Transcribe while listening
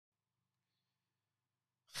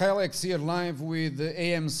Alex here live with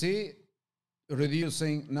AMC,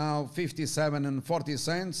 reducing now 57 and 40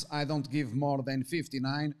 cents. I don't give more than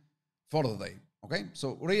 59 for the day. Okay,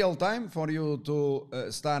 so real time for you to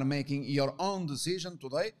start making your own decision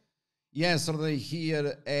today. Yesterday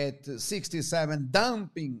here at 67,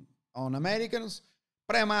 dumping on Americans.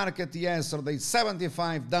 Pre-market yesterday,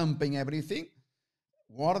 75, dumping everything.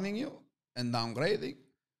 Warning you and downgrading.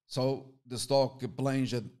 So the stock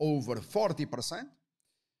plunged over 40%.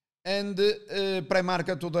 And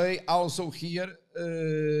pre-market today also here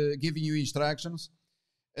giving you instructions.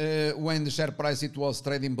 When the share price it was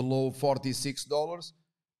trading below $46,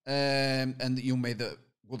 and you made a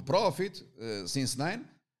good profit since then.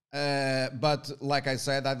 But like I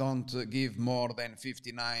said, I don't give more than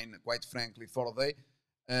 59, quite frankly, for the day.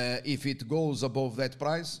 If it goes above that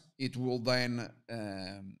price, it will then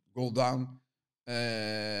go down,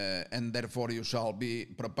 and therefore you shall be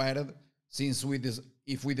prepared. Since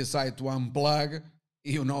if we decide to unplug,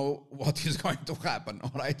 you know what is going to happen,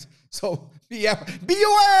 all right? So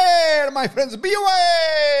beware, my friends,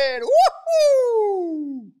 beware!